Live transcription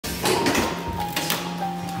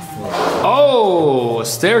Oh, a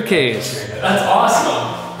staircase. That's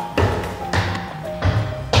awesome.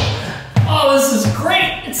 Oh, this is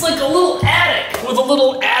great. It's like a little attic with a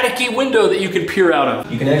little attic-y window that you can peer out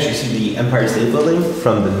of. You can actually see the Empire State Building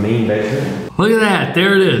from the main bedroom. Look at that,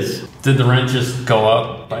 there it is. Did the rent just go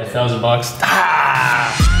up by $1,000 bucks?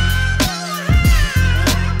 Ah!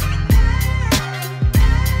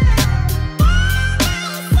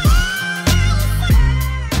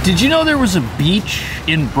 Did you know there was a beach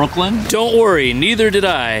in Brooklyn? Don't worry, neither did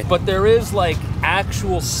I. But there is like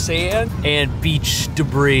actual sand and beach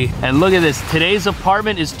debris. And look at this, today's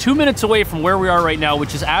apartment is 2 minutes away from where we are right now,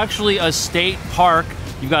 which is actually a state park.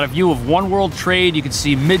 You've got a view of One World Trade. You can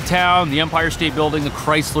see Midtown, the Empire State Building, the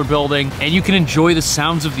Chrysler Building, and you can enjoy the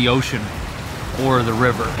sounds of the ocean or the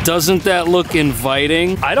river. Doesn't that look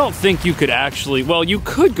inviting? I don't think you could actually, well, you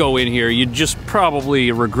could go in here, you'd just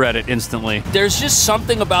probably regret it instantly. There's just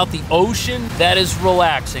something about the ocean that is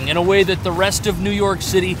relaxing in a way that the rest of New York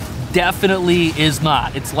City definitely is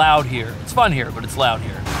not. It's loud here. It's fun here, but it's loud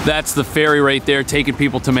here. That's the ferry right there taking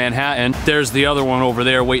people to Manhattan. There's the other one over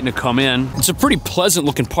there waiting to come in. It's a pretty pleasant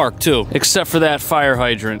looking park too, except for that fire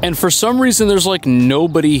hydrant. And for some reason, there's like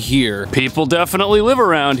nobody here. People definitely live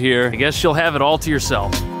around here. I guess you'll have it all to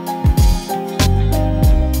yourself.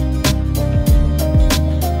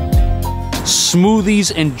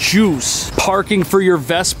 Smoothies and juice. Parking for your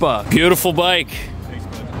Vespa. Beautiful bike.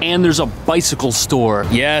 And there's a bicycle store.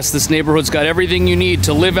 Yes, this neighborhood's got everything you need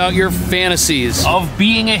to live out your fantasies of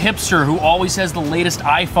being a hipster who always has the latest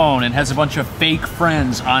iPhone and has a bunch of fake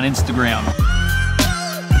friends on Instagram.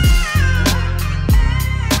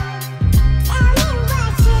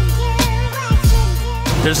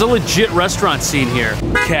 There's a legit restaurant scene here.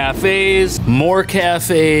 Cafes, more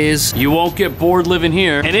cafes. You won't get bored living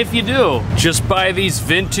here. And if you do, just buy these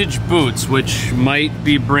vintage boots, which might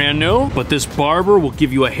be brand new, but this barber will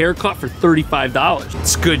give you a haircut for $35.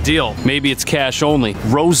 It's a good deal. Maybe it's cash only.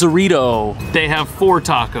 Rosarito. They have 4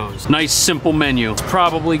 tacos. Nice, simple menu. It's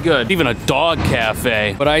probably good. Even a dog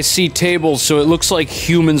cafe. But I see tables, so it looks like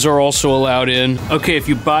humans are also allowed in. Okay, if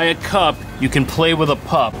you buy a cup, you can play with a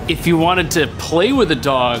pup. If you wanted to play with a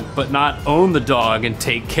dog, but not own the dog and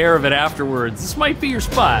take care of it afterwards, this might be your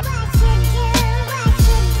spot.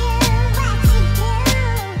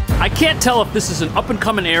 I can't tell if this is an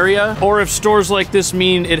up-and-coming area or if stores like this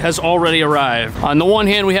mean it has already arrived. On the one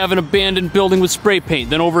hand, we have an abandoned building with spray paint.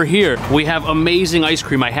 Then over here, we have amazing ice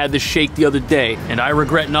cream. I had this shake the other day, and I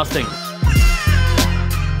regret nothing.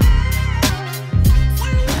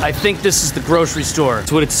 I think this is the grocery store.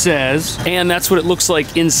 That's what it says, and that's what it looks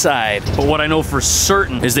like inside. But what I know for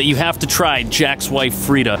certain is that you have to try Jack's wife,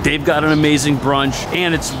 Frida. They've got an amazing brunch,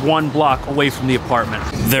 and it's 1 block away from the apartment.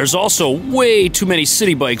 There's also way too many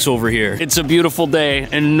city bikes over here. It's a beautiful day,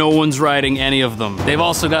 and no one's riding any of them. They've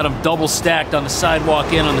also got them double stacked on the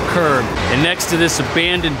sidewalk and on the curb. And next to this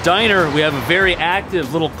abandoned diner, we have a very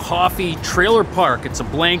active little coffee trailer park. It's a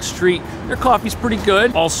blank street. Their coffee's pretty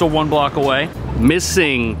good. Also 1 block away.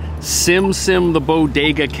 Missing Sim Sim the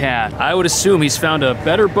bodega cat. I would assume he's found a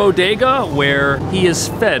better bodega where he is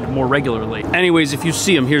fed more regularly. Anyways, if you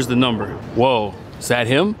see him, here's the number. Whoa, is that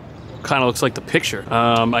him? Kind of looks like the picture.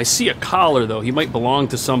 I see a collar though. He might belong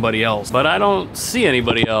to somebody else, but I don't see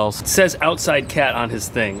anybody else. It says outside cat on his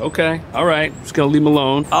thing. Okay, all right, just gonna leave him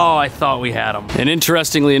alone. Oh, I thought we had him. And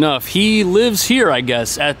interestingly enough, he lives here, I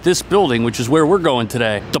guess, at this building, which is where we're going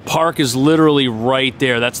today. The park is literally right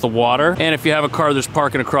there. That's the water. And if you have a car, there's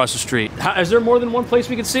parking across the street. Is there more than one place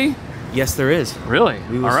we can see? Yes, there is. Really?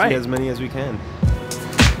 We will see as many as we can.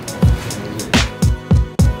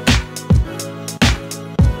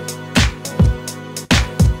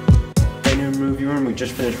 We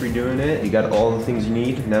just finished redoing it. You got all the things you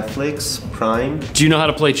need. Netflix, Prime. Do you know how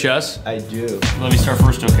to play chess? I do. Let me start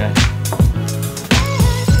first, okay.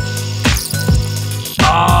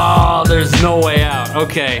 Oh, there's no way out.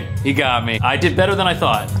 Okay, he got me. I did better than I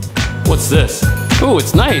thought. What's this? Oh,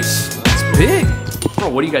 it's nice. It's big. Bro,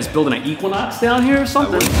 what are you guys building, an Equinox down here or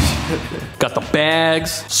something? Got the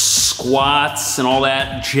bags, squats, and all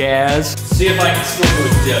that jazz. See if I can still do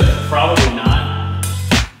a dip. Probably not.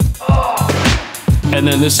 And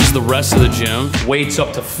then this is the rest of the gym. Weights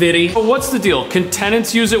up to 50. But what's the deal? Can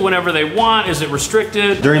tenants use it whenever they want? Is it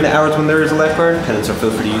restricted? During the hours when there is a lifeguard, tenants are feel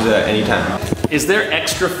free to use it at any time. Is there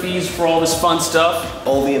extra fees for all this fun stuff?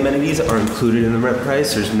 All the amenities are included in the rent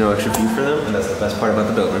price. There's no extra fee for them, and that's the best part about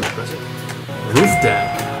the building. Roof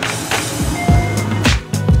deck.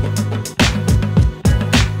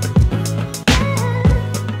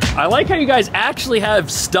 I like how you guys actually have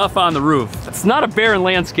stuff on the roof. It's not a barren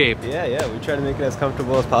landscape. Yeah, we try to make it as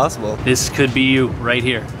comfortable as possible. This could be you right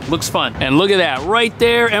here. Looks fun. And look at that, right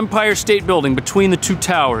there, Empire State Building between the two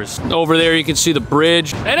towers. Over there you can see the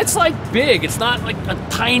bridge. And it's like big, it's not like a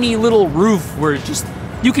tiny little roof where it just,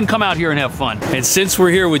 you can come out here and have fun. And since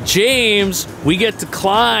we're here with James, we get to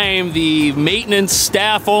climb the maintenance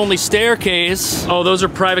staff only staircase. Oh, those are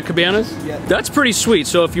private cabanas? Yeah. That's pretty sweet.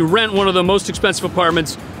 So if you rent one of the most expensive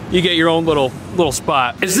apartments, you get your own little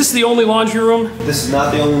spot. Is this the only laundry room? This is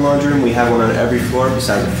not the only laundry room. We have one on every floor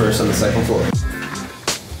besides the first and the second floor. Is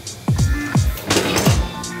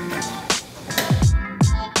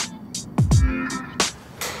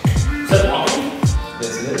that laundry?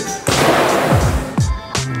 Yes, it is.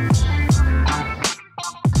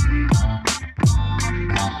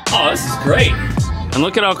 Oh, this is great. And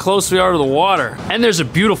look at how close we are to the water. And there's a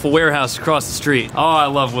beautiful warehouse across the street. Oh, I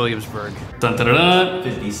love Williamsburg. Dun, dun, dun, dun.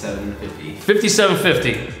 5750.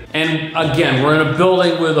 5750. And again, we're in a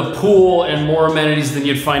building with a pool and more amenities than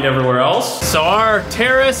you'd find everywhere else. So our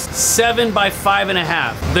terrace, 7 by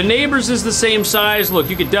 5.5. The neighbors is the same size. Look,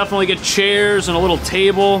 you could definitely get chairs and a little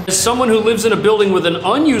table. As someone who lives in a building with an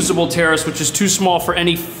unusable terrace, which is too small for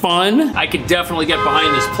any fun, I could definitely get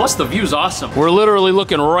behind this. Plus the view's awesome. We're literally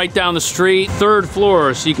looking right down the street, 3rd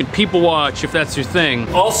floor, so you can people watch if that's your thing.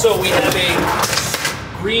 Also, we have a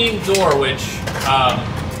green door, which,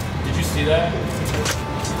 did you see that?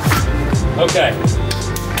 Okay.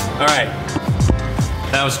 All right.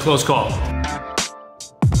 That was a close call.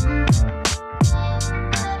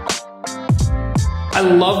 I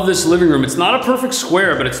love this living room. It's not a perfect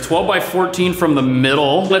square, but it's 12 by 14 from the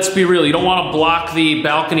middle. Let's be real, you don't want to block the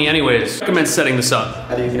balcony anyways. I recommend setting this up.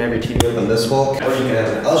 Either you can have your TV up on this wall, or you can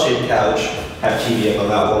have an L-shaped couch, have TV up on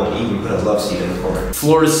that wall, and even put a love seat in the corner.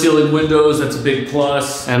 Floor-to-ceiling windows, that's a big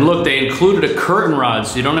plus. And look, they included a curtain rod,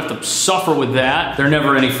 so you don't have to suffer with that. They're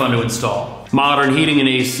never any fun to install. Modern heating and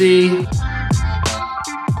AC.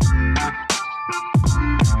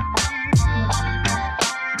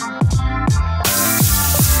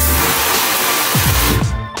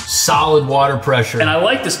 Solid water pressure. And I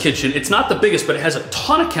like this kitchen. It's not the biggest, but it has a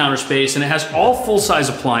ton of counter space and it has all full-size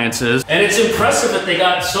appliances. And it's impressive that they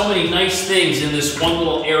got so many nice things in this one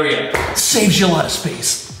little area. Saves you a lot of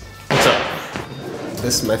space. What's up?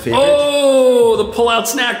 This is my favorite. Oh, the pull-out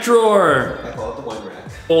snack drawer. I call it the wine rack.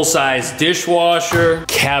 Full-size dishwasher,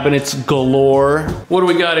 cabinets galore. What do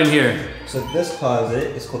we got in here? So this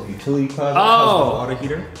closet is called the utility closet. Oh. It has a water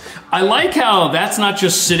heater. I like how that's not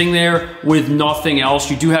just sitting there with nothing else.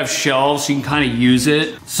 You do have shelves, so you can kind of use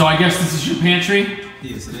it. So I guess this is your pantry?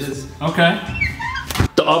 Yes, it is. Okay.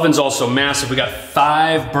 The oven's also massive. We got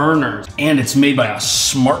 5 burners and it's made by a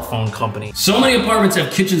smartphone company. So many apartments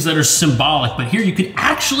have kitchens that are symbolic, but here you can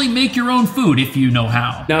actually make your own food if you know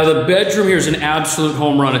how. Now the bedroom here is an absolute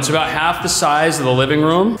home run. It's about half the size of the living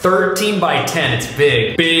room. 13 by 10, it's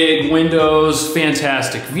big. Big windows,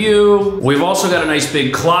 fantastic view. We've also got a nice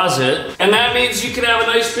big closet, and that means you can have a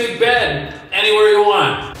nice big bed anywhere you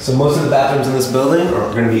want. So most of the bathrooms in this building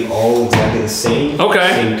are going to be all exactly the same. Okay.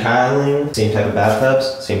 Same tiling, same type of bathtubs,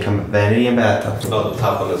 same type of vanity and bathtub. Oh, the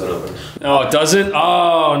top one doesn't open. Oh, it doesn't?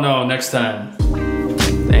 Oh, no, next time.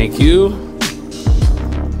 Thank you.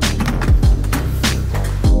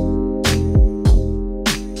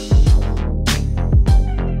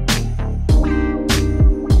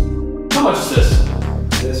 How much is this?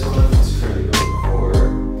 This one is currently going for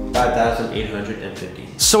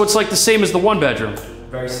 $5,850. So it's like the same as the 1-bedroom.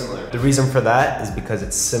 Very similar. The reason for that is because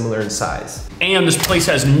it's similar in size. And this place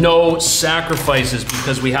has no sacrifices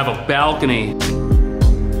because we have a balcony.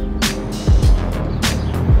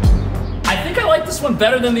 I think I like this one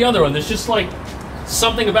better than the other one. There's just like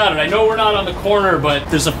something about it. I know we're not on the corner, but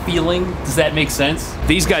there's a feeling. Does that make sense?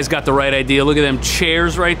 These guys got the right idea. Look at them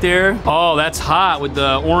chairs right there. Oh, that's hot with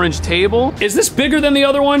the orange table. Is this bigger than the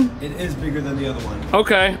other one? It is bigger than the other one.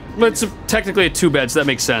 Okay, but it's technically a 2-bed, so that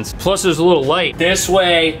makes sense. Plus there's a little light. This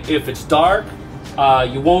way, if it's dark,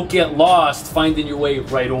 you won't get lost finding your way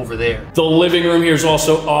right over there. The living room here is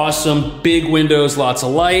also awesome. Big windows, lots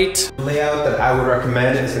of light. The layout that I would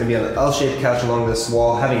recommend is going to be on an L-shaped couch along this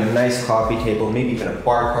wall, having a nice coffee table, maybe even a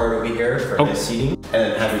bar cart over here for nice seating, and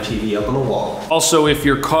then have your TV up on the wall. Also, if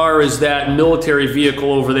your car is that military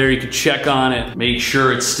vehicle over there, you can check on it, make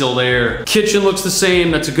sure it's still there. Kitchen looks the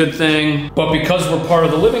same, that's a good thing. But because we're part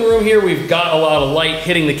of the living room here, we've got a lot of light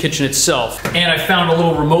hitting the kitchen itself. And I found a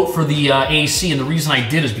little remote for the AC, and the reason I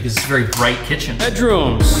did is because it's a very bright kitchen.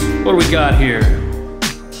 Bedrooms, what do we got here?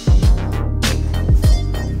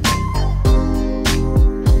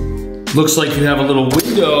 Looks like you have a little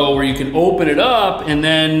window where you can open it up and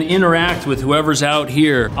then interact with whoever's out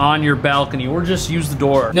here on your balcony, or just use the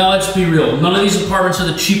door. Now let's be real, none of these apartments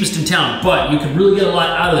are the cheapest in town, but you could really get a lot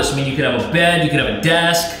out of this. I mean, you could have a bed, you could have a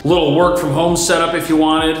desk, a little work from home setup if you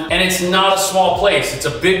wanted, and it's not a small place. It's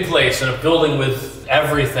a big place in a building with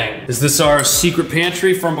everything. Is this our secret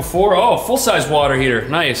pantry from before? Oh, full-size water heater,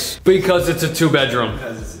 nice. Because it's a 2-bedroom.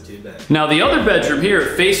 Because it's a 2-bed. Now the other bedroom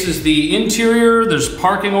here faces the interior. There's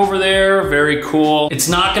parking over there, very cool. It's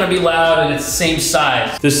not gonna be loud and it's the same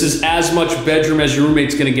size. This is as much bedroom as your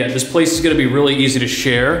roommate's gonna get. This place is gonna be really easy to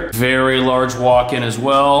share. Very large walk-in as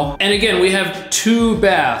well. And again, we have 2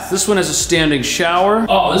 baths. This one has a standing shower.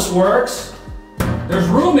 Oh, this works. There's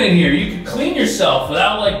room in here. You can clean yourself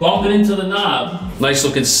without like bumping into the knob. Nice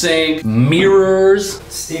looking sink, mirrors.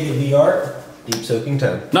 State-of-the-art, deep soaking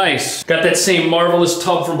tub. Nice. Got that same marvelous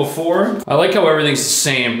tub from before. I like how everything's the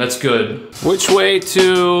same. That's good. Which way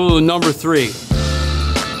to number 3?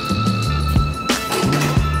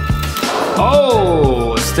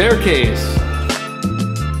 Oh, a staircase.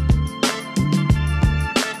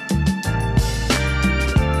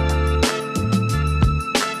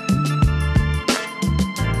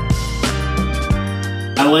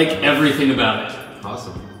 I like everything about it.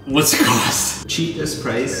 Awesome. What's it cost? Cheapest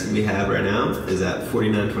price we have right now is at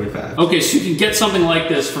 $49.25. Okay, so you can get something like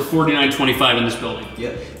this for $49.25 in this building.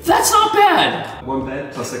 Yep. That's not bad. 1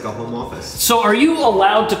 bed plus like a home office. So are you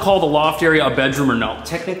allowed to call the loft area a bedroom or no?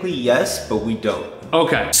 Technically yes, but we don't.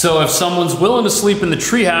 Okay, so if someone's willing to sleep in the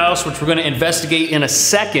treehouse, which we're gonna investigate in a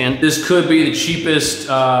second, this could be the cheapest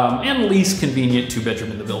and least convenient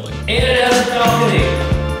 2-bedroom in the building. And it has a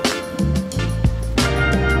balcony.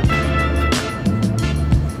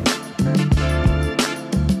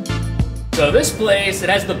 So this place, it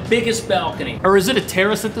has the biggest balcony. Or is it a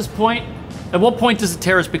terrace at this point? At what point does a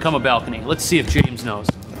terrace become a balcony? Let's see if James knows.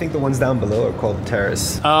 I think the ones down below are called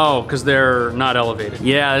terrace. Oh, because they're not elevated.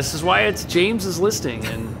 Yeah, this is why it's James's listing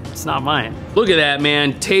and it's not mine. Look at that,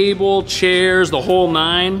 man. Table, chairs, the whole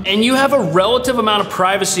 9. And you have a relative amount of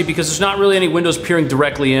privacy because there's not really any windows peering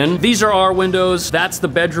directly in. These are our windows. That's the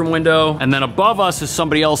bedroom window. And then above us is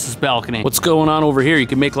somebody else's balcony. What's going on over here? You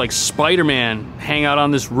can make like Spider-Man hang out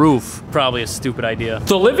on this roof. Probably a stupid idea.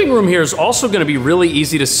 The living room here is also gonna be really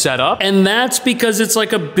easy to set up. And that's because it's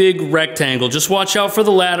like a big rectangle. Just watch out for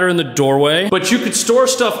the ladder in the doorway. But you could store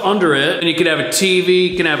stuff under it. And you could have a TV,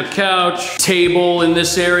 you can have a couch, table in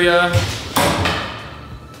this area.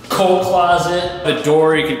 Coat closet, a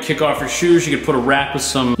door you could kick off your shoes. You could put a rack with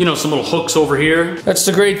some, you know, some little hooks over here. That's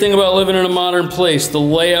the great thing about living in a modern place. The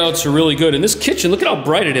layouts are really good. And this kitchen, look at how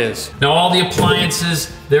bright it is. Now all the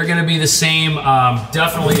appliances, they're gonna be the same.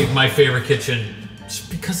 Definitely my favorite kitchen. Just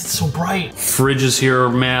because it's so bright. Fridges here are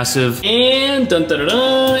massive. And dun, dun, dun,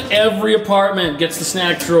 dun, every apartment gets the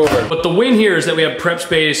snack drawer. But the win here is that we have prep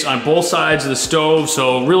space on both sides of the stove,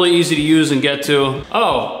 so really easy to use and get to.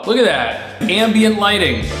 Oh, look at that. Ambient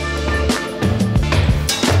lighting.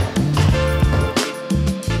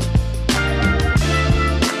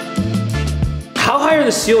 How high are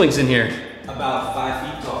the ceilings in here? About 5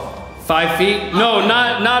 feet tall. 5 feet? No,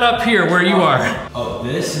 not up here where you are. Oh,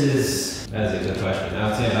 this is... That's a good question. I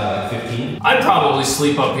would say about like 15. I'd probably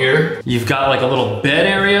sleep up here. You've got like a little bed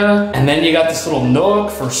area, and then you got this little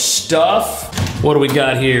nook for stuff. What do we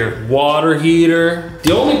got here? Water heater.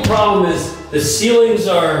 The only problem is the ceilings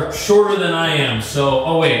are shorter than I am, so,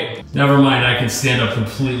 oh wait, never mind, I can stand up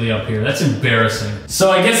completely up here. That's embarrassing.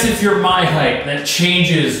 So I guess if you're my height, that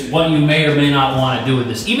changes what you may or may not want to do with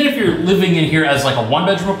this. Even if you're living in here as like a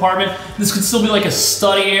 1-bedroom apartment, this could still be like a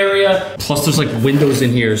study area. Plus there's like windows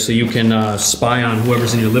in here so you can spy on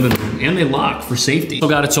whoever's in your living room, and they lock for safety. It's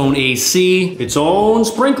got its own AC, its own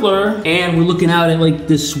sprinkler, and we're looking out at like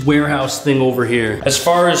this warehouse thing over here. As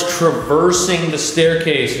far as traversing the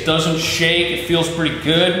staircase, it doesn't shake. It feels pretty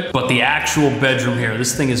good, but the actual bedroom here,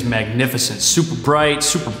 this thing is magnificent. Super bright,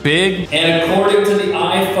 super big. And according to the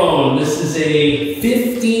iPhone, this is a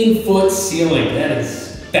 15-foot ceiling. That is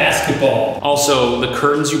basketball. Also, the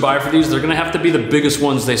curtains you buy for these, they're gonna have to be the biggest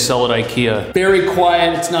ones they sell at IKEA. Very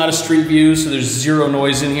quiet, it's not a street view, so there's zero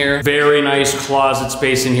noise in here. Very nice closet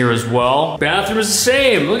space in here as well. Bathroom is the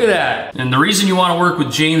same, look at that. And the reason you wanna work with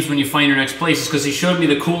James when you find your next place is because he showed me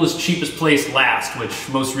the coolest, cheapest place last, which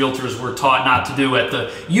most realtors were taught not to do at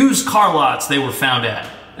the used car lots they were found at.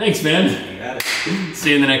 Thanks, man. You got it.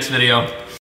 See you in the next video.